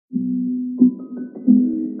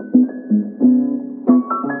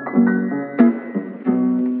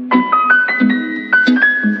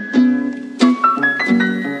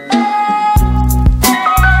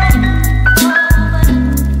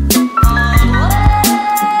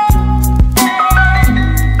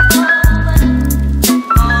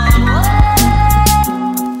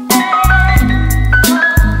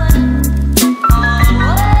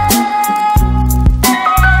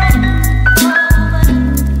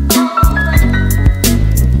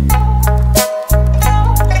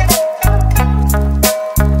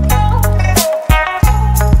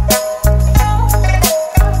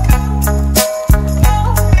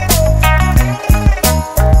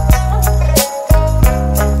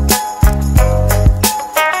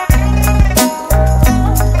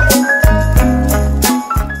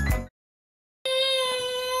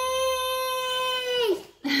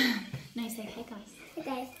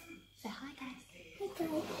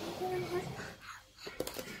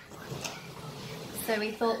So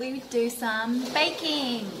we thought we would do some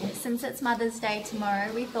baking. Since it's Mother's Day tomorrow,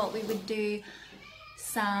 we thought we would do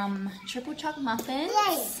some triple choc muffins.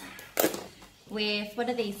 Yay. With, what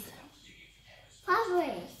are these?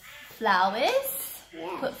 Flowers.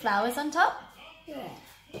 Yeah. Put flowers on top. Yeah.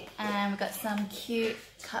 And we've got some cute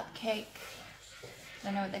cupcake, I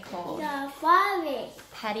don't know what they're called. The flowers.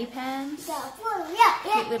 Patty pans. The flowers. Yeah.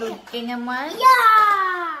 Cute little gingham ones.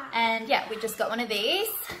 Yeah. And yeah, we just got one of these.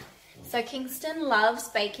 So Kingston loves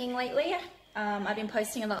baking lately. I've been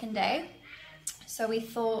posting a lot today. So we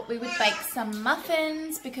thought we would bake some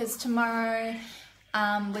muffins because tomorrow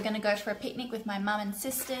we're going to go for a picnic with my mum and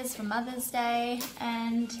sisters for Mother's Day.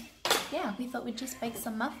 And yeah, we thought we'd just bake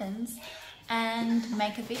some muffins and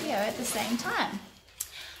make a video at the same time.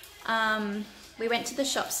 We went to the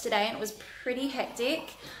shops today and it was pretty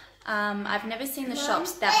hectic. I've never seen the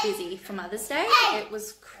shops that busy for Mother's Day. It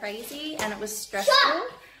was crazy and it was stressful.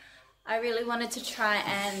 I really wanted to try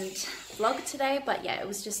and vlog today, but yeah, it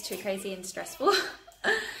was just too crazy and stressful.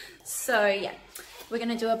 So yeah, we're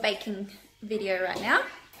gonna do a baking video right now.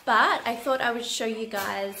 But I thought I would show you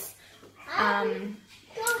guys how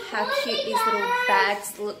cute these little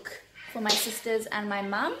bags look for my sisters and my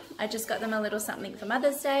mum. I just got them a little something for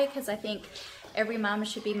Mother's Day because I think every mum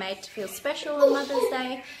should be made to feel special on Mother's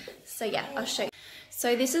Day. So yeah, I'll show you.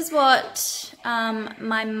 So this is what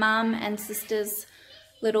my mum and sister's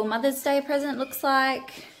little Mother's Day present looks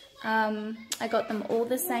like. I got them all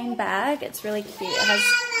the same bag. It's really cute. It has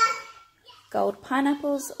gold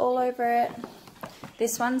pineapples all over it.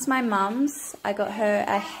 This one's my mum's. I got her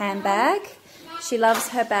a handbag. She loves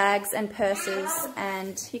her bags and purses,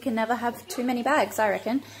 and you can never have too many bags, I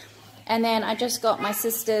reckon. And then I just got my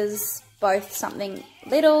sisters both something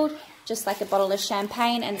little, just like a bottle of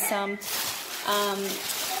champagne and some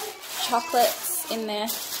chocolates in there.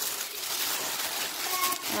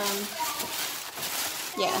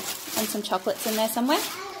 Yeah, and some chocolates in there somewhere.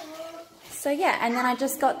 So yeah, and then I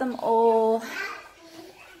just got them all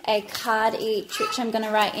a card each, which I'm going to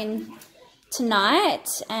write in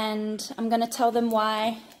tonight, and I'm going to tell them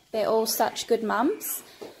why they're all such good mums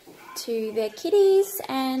to their kiddies,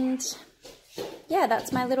 and yeah,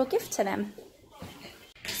 that's my little gift to them.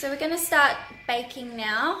 So we're going to start baking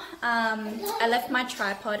now. I left my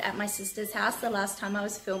tripod at my sister's house the last time I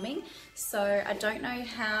was filming, so I don't know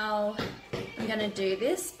how I'm going to do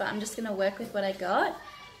this, but I'm just going to work with what I got.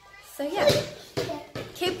 So yeah,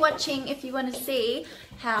 keep watching if you want to see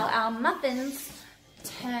how our muffins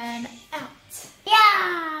turn out.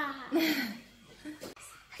 Yeah.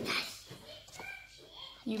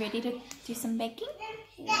 You ready to do some baking?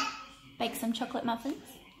 Yeah. Bake some chocolate muffins?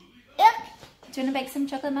 Yep. Do you want to bake some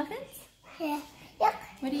chocolate muffins? Yeah. Yep.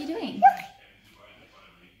 What are you doing? Yep.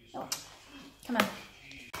 Oh, come on.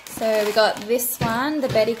 So we got this one, the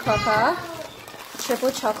Betty Crocker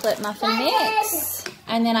triple chocolate muffin mix.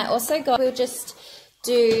 And then I also got, we'll just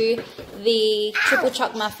do the triple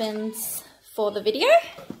choc muffins for the video.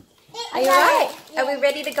 Are you alright? Are we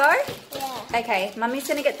ready to go? Yeah. Okay, Mummy's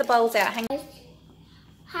going to get the bowls out. Hang on.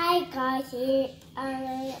 Hi guys,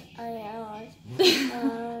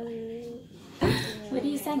 What are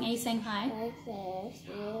you saying? Are you saying hi?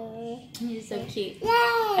 You're so cute.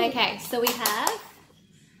 Yay! Okay, so we have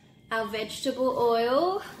our vegetable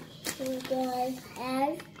oil.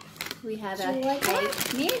 We have our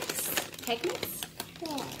cake mix. Cake mix.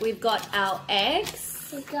 Yeah. We've got our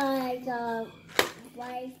eggs. We got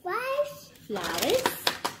white rice. Flowers.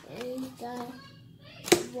 And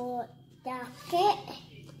water.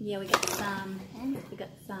 Yeah, we got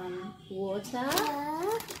some water.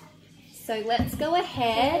 So let's go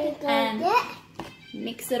ahead and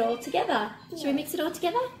mix it all together. Should we mix it all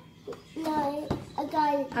together? No, I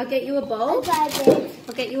got it. I'll get you a bowl. I got it.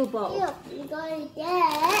 I'll get you a bowl. Look, you got it.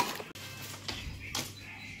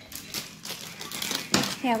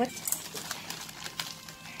 Yeah,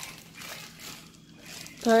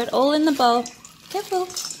 pour it all in the bowl. Careful.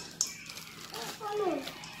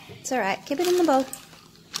 It's alright, keep it in the bowl.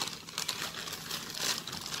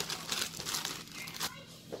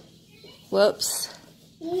 Whoops.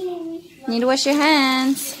 Need to wash your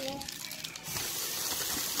hands.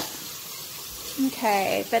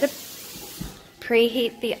 Okay, better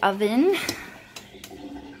preheat the oven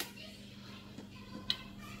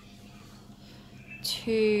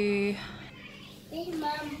to...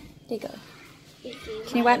 Mom. There you go.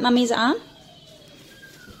 Can you wipe Mummy's arm?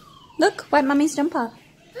 Look, wipe Mummy's jumper.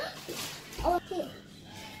 Okay.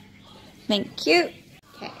 Thank you.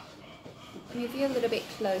 Okay, move you a little bit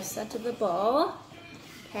closer to the bowl.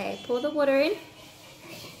 Okay, pour the water in.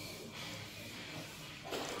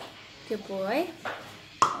 Good boy.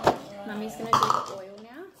 Mummy's gonna do the oil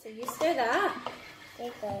now. So you stir that.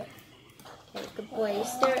 Okay. Okay, good boy.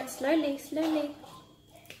 Stir it slowly, slowly.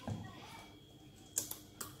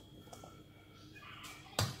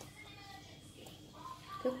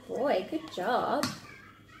 Good boy, good job.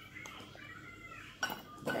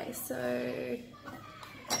 Okay, so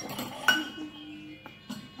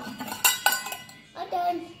I'm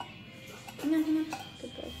done. hang on.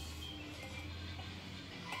 Good boy.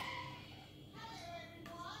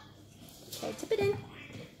 Okay, tip it in.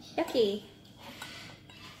 Yucky.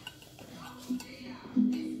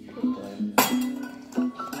 Good boy.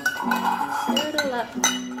 Stir it all up.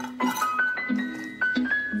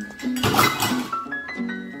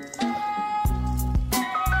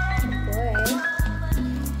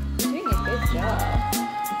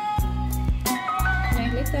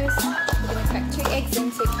 Those. We're going to crack 2 eggs in,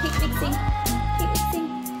 so keep mixing, keep mixing.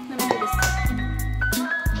 Let me do this.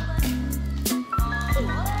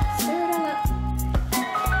 Stir it all up.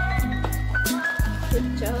 Good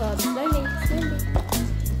job. Slowly, slowly.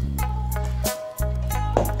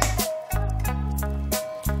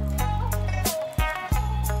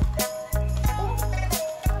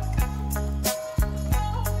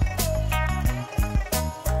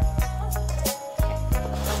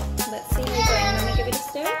 Let's see how you're going. Let me give it a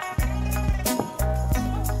stir.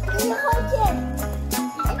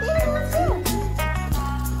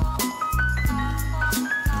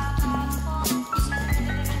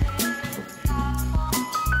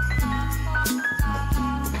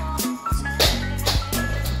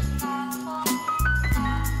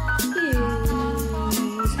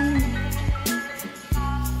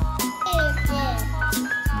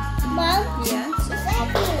 Mom? Yeah? What's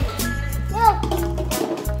happening? Look.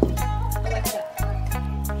 I like that.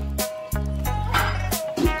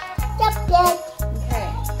 Stop that. Okay.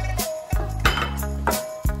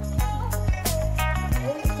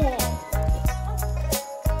 Okay.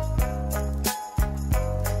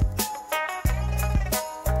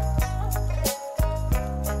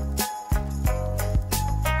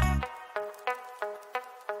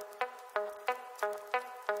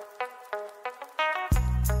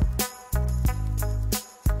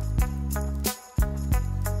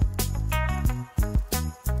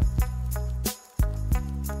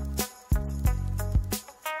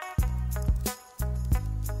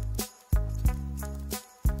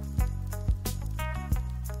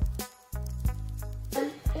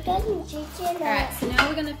 Alright, so now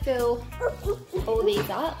we're going to fill all these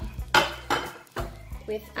up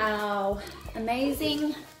with our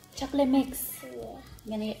amazing chocolate mix. I'm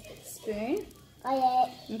going to get a spoon.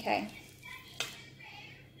 Okay.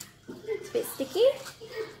 It's a bit sticky.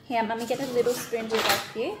 Here, Mummy, get a little spoon to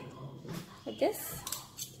help you. Like this.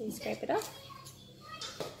 So you scrape it off.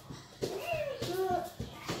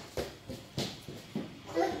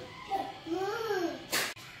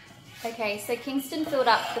 Okay, so Kingston filled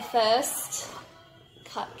up the first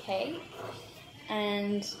cupcake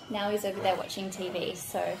and now he's over there watching TV.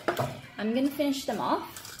 So I'm going to finish them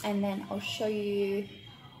off and then I'll show you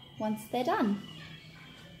once they're done.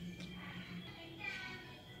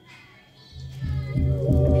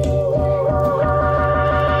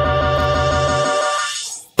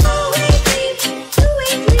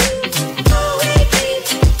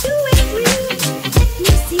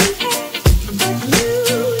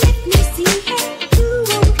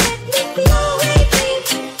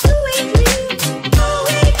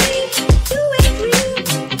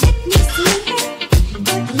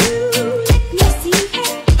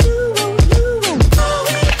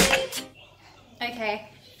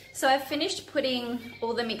 So I've finished putting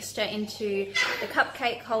all the mixture into the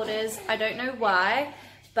cupcake holders. I don't know why,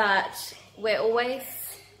 but we're always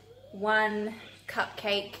 1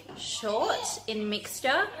 cupcake short in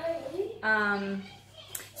mixture.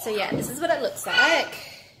 So yeah, this is what it looks like.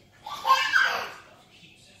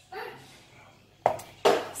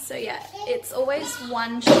 So yeah, it's always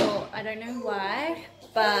 1 short. I don't know why,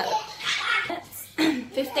 but it's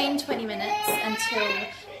 15-20 minutes until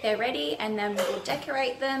they're ready, and then we'll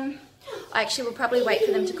decorate them. Actually, we'll probably wait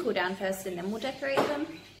for them to cool down first and then we'll decorate them.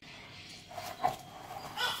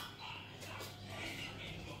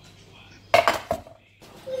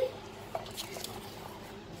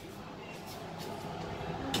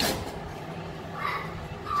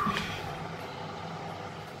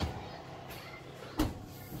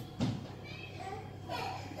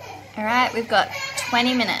 All right, we've got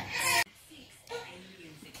 20 minutes.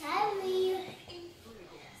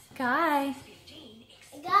 Guy.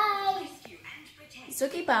 Guys.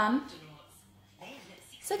 Suki Bum.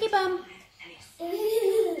 Suki Bum.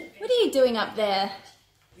 What are you doing up there?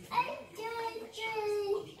 I'm doing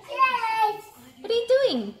What are you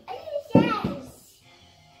doing? yes.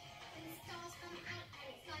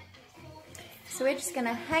 So we're just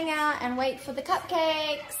gonna hang out and wait for the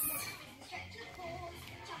cupcakes.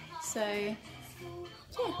 So,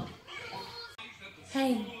 yeah.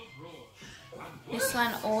 Hey, this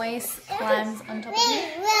one always climbs on top of me.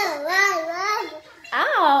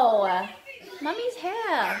 Ow! Mummy's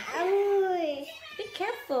hair. Be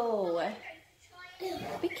careful.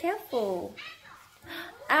 Be careful.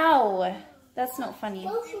 Ow! That's not funny.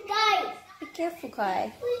 Be careful,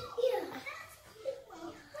 Kai.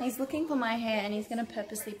 He's looking for my hair and he's going to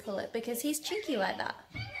purposely pull it because he's cheeky like that.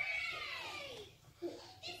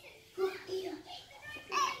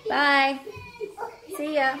 Bye.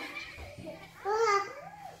 See ya.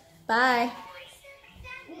 Bye.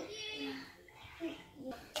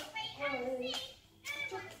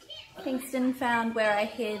 Kingston found where I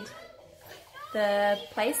hid the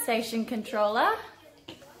PlayStation controller.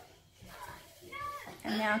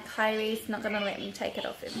 And now Kyrie's not going to let me take it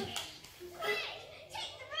off him.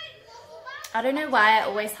 I don't know why I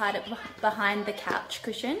always hide it behind the couch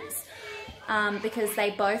cushions. Because they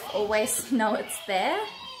both always know it's there.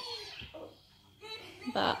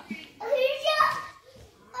 But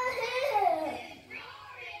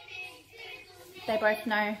they both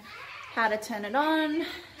know how to turn it on,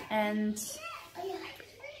 and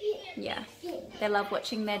yeah, they love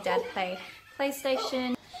watching their dad play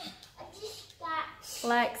PlayStation.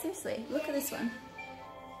 Like, seriously, look at this one.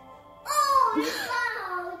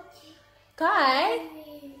 Kai,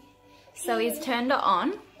 so he's turned it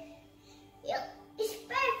on.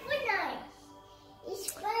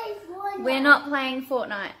 We're not playing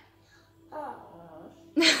Fortnite.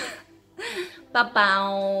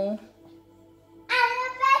 Ba-bow.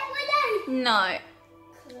 No.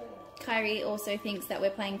 Kyrie also thinks that we're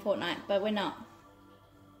playing Fortnite, but we're not.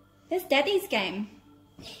 There's Daddy's game.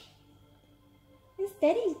 There's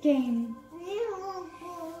Daddy's game.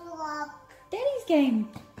 Daddy's game.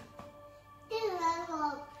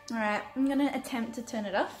 Alright, I'm gonna attempt to turn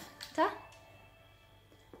it off. Ta?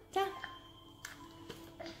 Ta?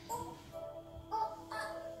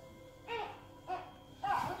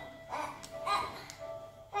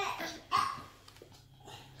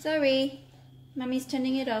 Sorry, Mummy's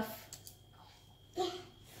turning it off.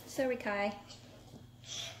 Sorry, Kai.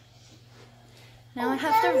 Now I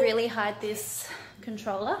have to really hide this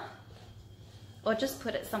controller, or just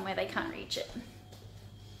put it somewhere they can't reach it.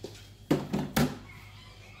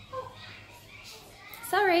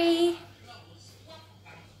 Sorry.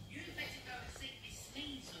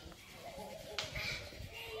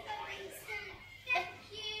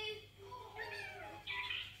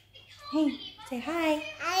 Hey, say hi.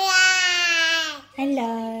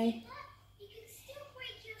 Hello.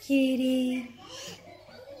 Cutie.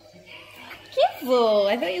 Careful.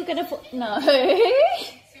 I thought you were going to fall. No.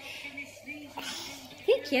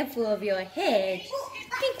 Be careful of your head.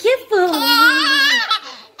 Be careful.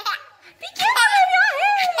 Be careful of your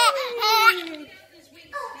head.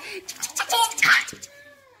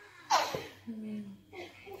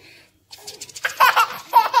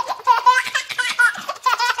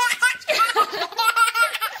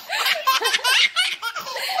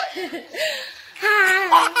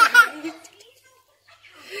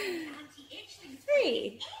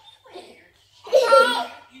 Hey.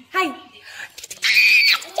 Hi.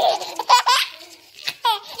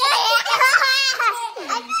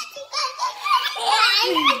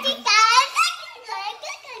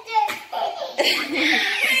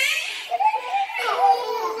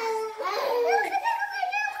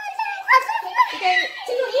 Okay,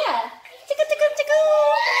 tickle, yeah. Tickle, tickle, tickle.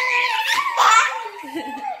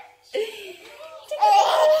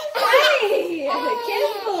 Hey,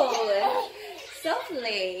 careful.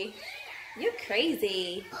 Softly. You're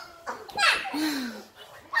crazy.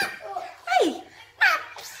 Hey.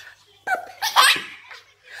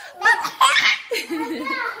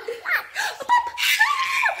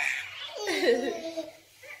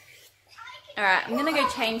 Alright, I'm gonna go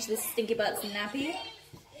change this stinky butt's nappy.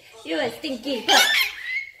 You a stinky butt.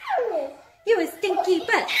 You a stinky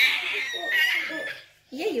butt.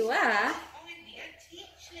 Yeah, you are.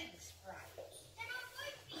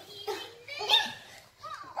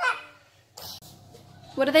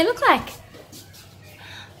 What do they look like?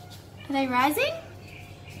 Are they rising?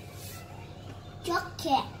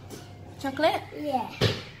 Chocolate. Chocolate? Yeah.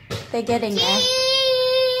 They're getting there.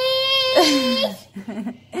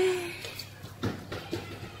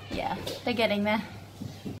 Yeah, they're getting there.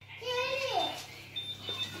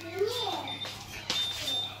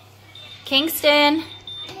 Kingston,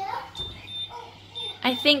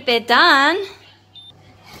 I think they're done.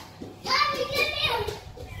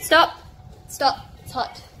 Stop. Stop. It's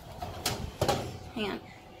hot. Hang on.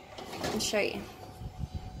 I'll show you.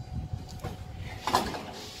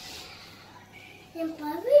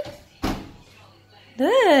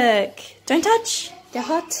 Look, don't touch. They're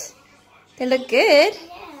hot. They look good.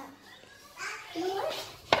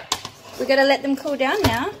 We gotta let them cool down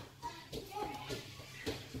now.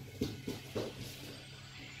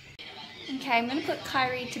 Okay, I'm gonna put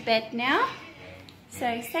Kyrie to bed now.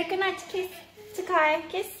 So say goodnight to Kai.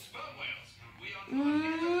 Kiss.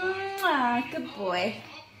 Good boy.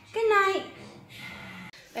 Good night.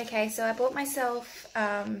 Okay, so I bought myself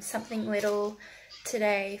something little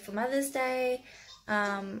today for Mother's Day.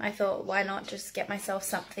 I thought, why not just get myself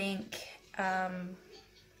something, and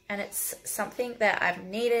it's something that I've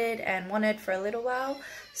needed and wanted for a little while,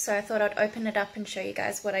 so I thought I'd open it up and show you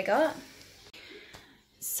guys what I got.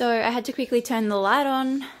 So I had to quickly turn the light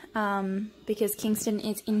on because Kingston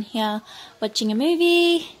is in here watching a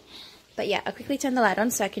movie. But yeah, I'll quickly turn the light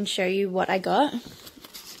on so I can show you what I got.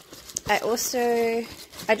 I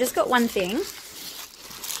just got one thing.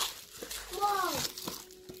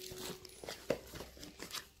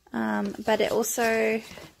 But they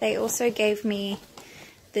also gave me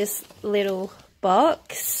this little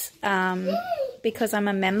box because I'm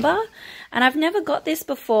a member, and I've never got this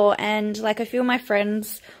before, and like a few of my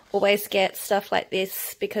friends always get stuff like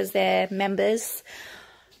this because they're members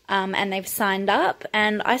and they've signed up,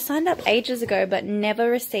 and I signed up ages ago but never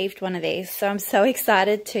received one of these, so I'm so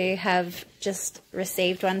excited to have just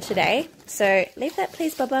received one today. So leave that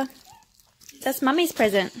please, Bubba. That's Mummy's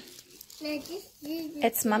present.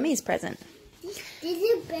 It's Mummy's present.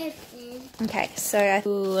 Okay, so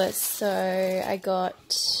I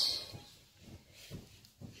got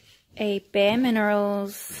a Bare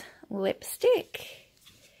Minerals lipstick.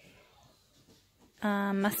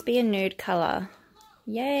 Must be a nude colour.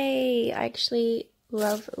 Yay! I actually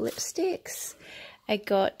love lipsticks. I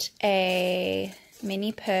got a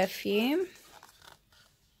mini perfume.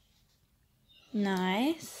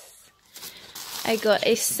 Nice. I got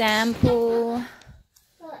a sample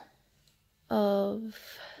of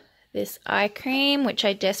this eye cream, which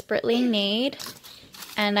I desperately need.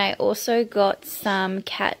 And I also got some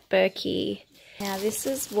Cat Berkey. Now this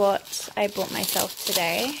is what I bought myself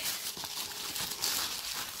today.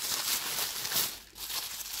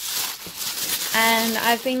 And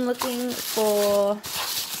I've been looking for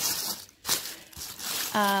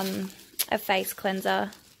a face cleanser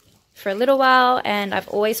for a little while, and I've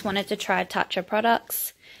always wanted to try Tatcha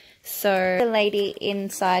products. So the lady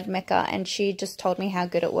inside Mecca, and she just told me how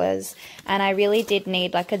good it was, and I really did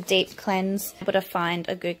need like a deep cleanse, but to find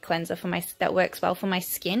a good cleanser for my that works well for my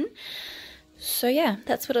skin. So yeah,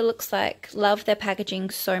 that's what it looks like. Love their packaging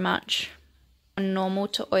so much. Normal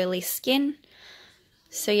to oily skin.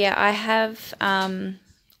 So yeah, I have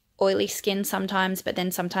oily skin sometimes, but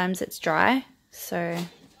then sometimes it's dry. So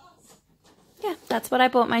yeah, that's what I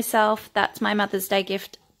bought myself. That's my Mother's Day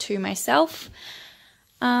gift to myself.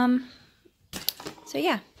 So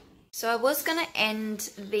yeah. So I was going to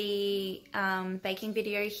end the baking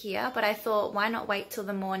video here, but I thought, why not wait till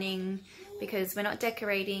the morning, because we're not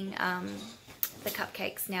decorating the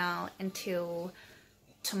cupcakes now until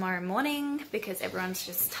tomorrow morning because everyone's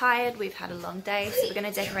just tired. We've had a long day, so we're going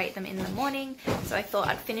to decorate them in the morning. So I thought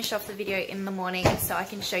I'd finish off the video in the morning so I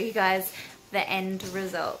can show you guys the end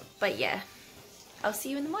result. But yeah, I'll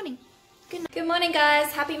see you in the morning. Good morning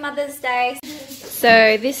guys, happy Mother's Day.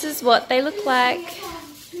 So this is what they look like,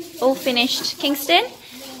 all finished. Kingston,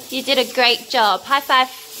 you did a great job. High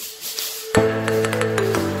five.